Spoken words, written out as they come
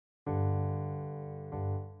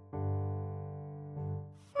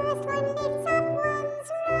First one lifts up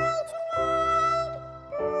one's right leg,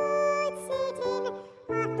 puts it in.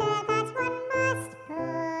 After that one must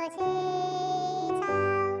put it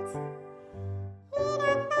out. In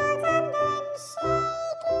and out and then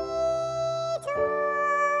shake it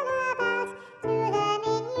all about. Do the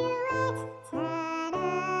minuet, turn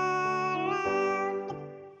around.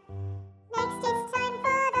 Next it's time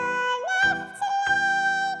for the left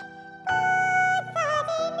leg. Put that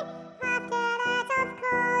in. After that, of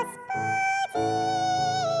course, put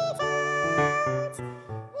it out.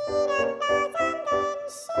 In and out and then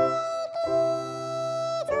shake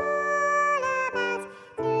it all about.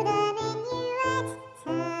 Do the minuet,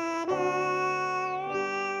 turn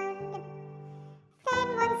around. Then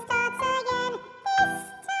one starts again, this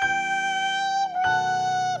time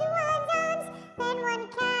with one's arms. Then one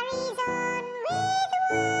carries on with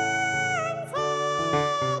one's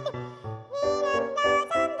head. In and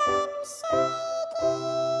out and then shake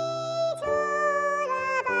it all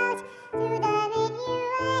about. Do the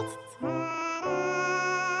minuet, turn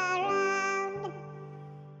around.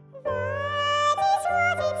 That is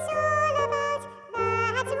what it's all about.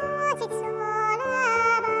 That's what it's all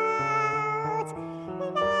about.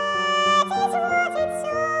 That is what it's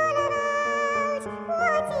all about.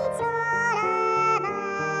 What it's all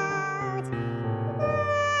about.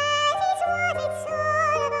 That is what it's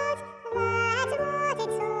all about. That's what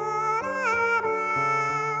it's all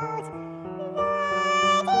about.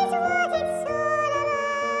 That is what it's all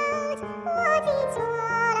about. What it's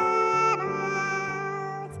all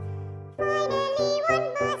about. Finally, one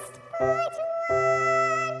must put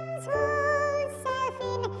one's whole self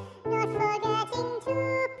in, not forgetting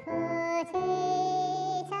to put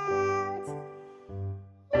it out.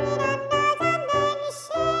 In and out and then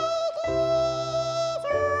shake it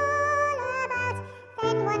all about.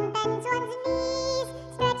 Then one bends one's knee.